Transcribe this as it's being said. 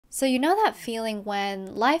So you know that feeling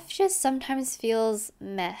when life just sometimes feels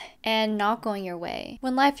meh and not going your way?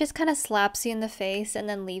 When life just kind of slaps you in the face and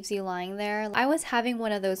then leaves you lying there? I was having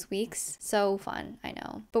one of those weeks. So fun, I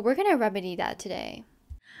know. But we're gonna remedy that today.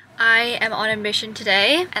 I am on a mission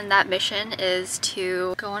today, and that mission is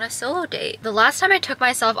to go on a solo date. The last time I took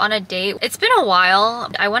myself on a date, it's been a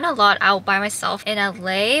while. I went a lot out by myself in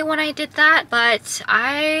LA when I did that, but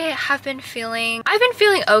I've been feeling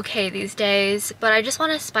okay these days, but I just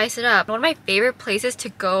want to spice it up. One of my favorite places to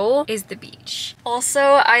go is the beach. Also,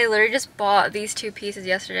 I literally just bought these two pieces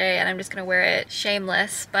yesterday, and I'm just gonna wear it.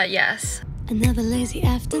 Shameless, but yes. Another lazy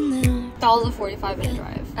afternoon. That was a 45-minute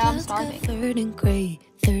drive. And I'm starving.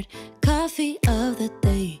 Third coffee of the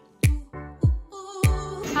day.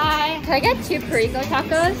 Hi. Can I get two Perico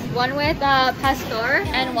tacos? One with pastor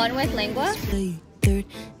and one with lengua. Third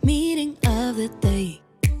meeting of the day.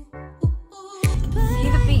 See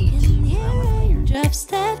the beach. Drop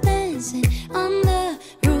step dancing on the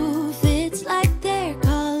roof. It's like they're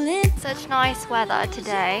calling. Such nice weather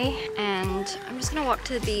today, and I'm just gonna walk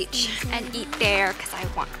to the beach and eat there because I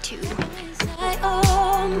want to.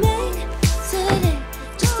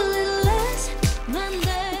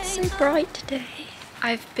 It's so bright today.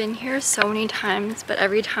 I've been here so many times, but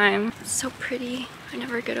every time it's so pretty. I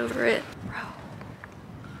never get over it. Bro.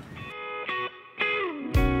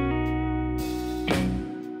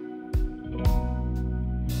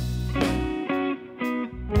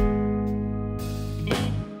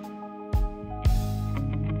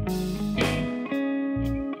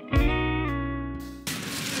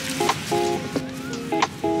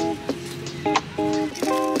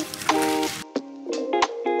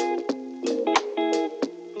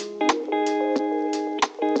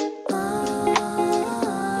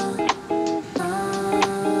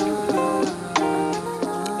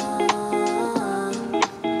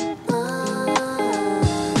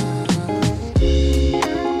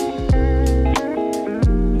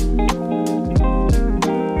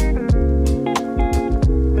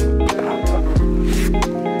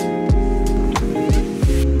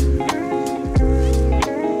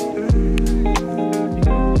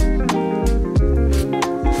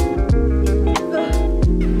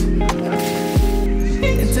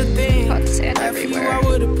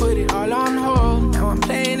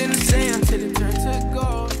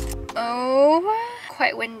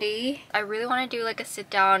 Quite windy. I really want to do like a sit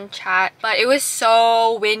down chat, but it was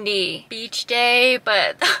so windy. Beach day,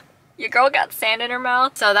 but your girl got sand in her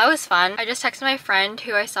mouth. So that was fun. I just texted my friend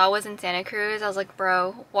who I saw was in Santa Cruz. I was like,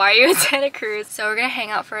 bro, why are you in Santa Cruz? So we're gonna hang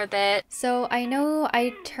out for a bit. So I know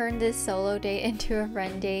I turned this solo date into a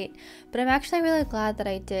friend date, but I'm actually really glad that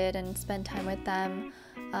I did and spent time with them.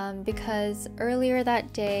 Because earlier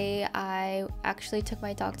that day I actually took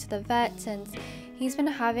my dog to the vet since he's been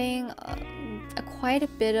having quite a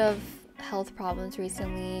bit of health problems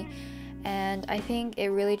recently, and I think it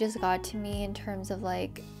really just got to me in terms of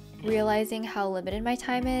like realizing how limited my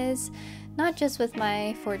time is, not just with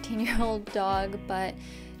my 14-year-old dog, but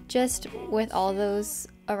just with all those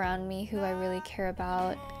around me who I really care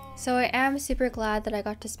about. So I am super glad that I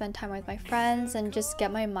got to spend time with my friends and just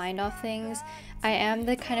get my mind off things. I am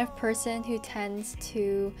the kind of person who tends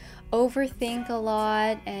to overthink a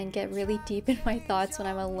lot and get really deep in my thoughts when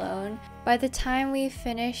I'm alone. By the time we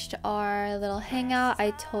finished our little hangout,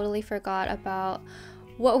 I totally forgot about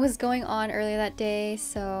what was going on earlier that day,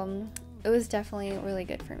 so it was definitely really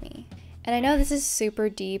good for me. And I know this is super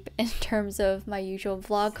deep in terms of my usual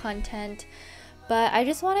vlog content, but I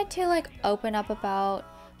just wanted to like open up about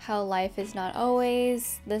how life is not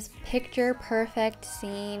always this picture perfect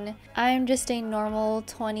scene. I'm just a normal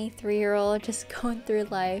 23-year-old just going through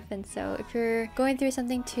life, and so if you're going through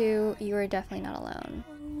something too, you are definitely not alone.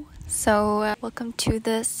 So welcome to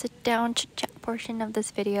the sit down chit chat portion of this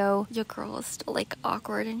video. Your girl is still like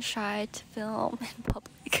awkward and shy to film in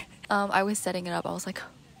public. I was setting it up, I was like,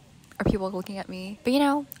 are people looking at me? But you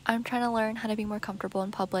know, I'm trying to learn how to be more comfortable in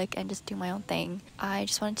public and just do my own thing. I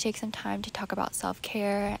just want to take some time to talk about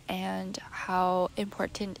self-care and how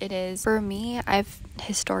important it is. For me, I've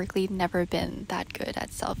historically never been that good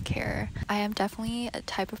at self-care. I am definitely a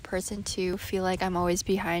type of person to feel like I'm always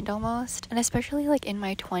behind almost, and especially like in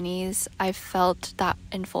my 20s, I've felt that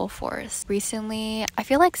in full force. Recently, I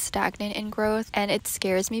feel like stagnant in growth, and it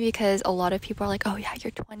scares me because a lot of people are like, oh yeah, your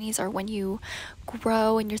 20s are when you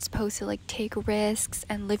grow and you're supposed to like take risks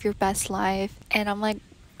and live your best life, and I'm like,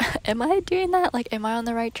 am I doing that? Like, am I on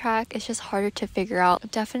the right track? It's just harder to figure out.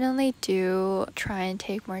 Definitely do try and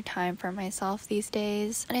take more time for myself these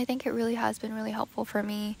days, and I think it really has been really helpful for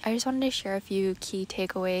me. I just wanted to share a few key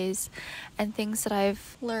takeaways and things that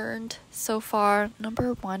I've learned so far.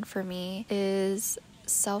 Number one for me is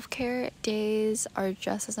self-care days are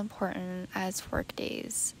just as important as work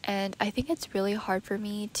days, and I think it's really hard for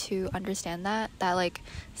me to understand that like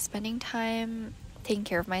spending time taking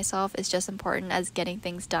care of myself is just important as getting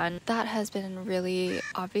things done. That has been really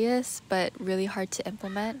obvious but really hard to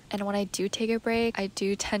implement, and when I do take a break, I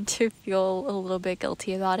do tend to feel a little bit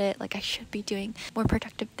guilty about it. Like I should be doing more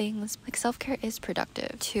productive things. Like self-care is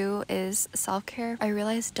productive. 2 is self-care, I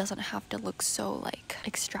realize, doesn't have to look so like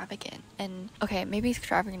extravagant, and okay, maybe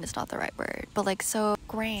extravagant is not the right word, but like so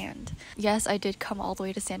grand. Yes, I did come all the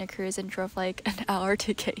way to Santa Cruz and drove like an hour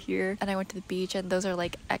to get here, and I went to the beach, and those are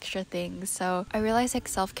like extra things. So I realize like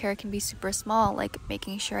self-care can be super small, like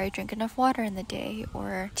making sure I drink enough water in the day,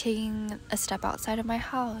 or taking a step outside of my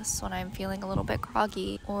house when I'm feeling a little bit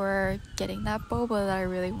groggy, or getting that boba that I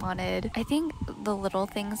really wanted. I think the little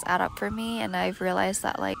things add up for me, and I've realized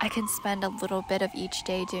that like I can spend a little bit of each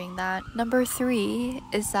day doing that. Number 3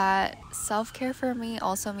 is that self-care for me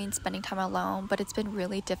also means spending time alone, but it's been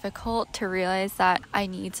really difficult to realize that I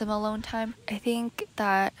need some alone time. I think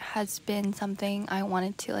that has been something I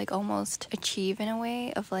wanted to like almost achieve in a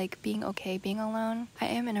way of like being okay being alone. I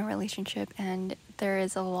am in a relationship, and there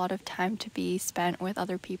is a lot of time to be spent with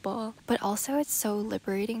other people, but also it's so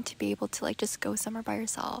liberating to be able to like just go somewhere by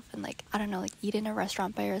yourself and like, I don't know, like eat in a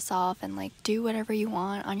restaurant by yourself and like do whatever you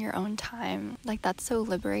want on your own time. Like that's so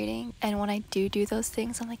liberating, and when I do those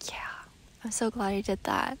things, I'm like, yeah, I'm so glad I did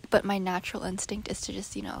that. But my natural instinct is to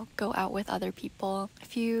just, you know, go out with other people.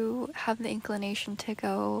 If you have the inclination to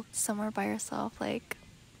go somewhere by yourself, like,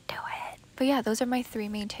 do it. But yeah, those are my 3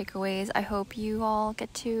 main takeaways. I hope you all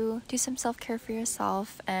get to do some self-care for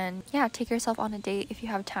yourself, and yeah, take yourself on a date if you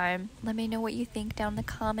have time. Let me know what you think down in the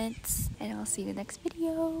comments, and I'll see you in the next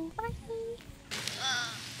video. Bye!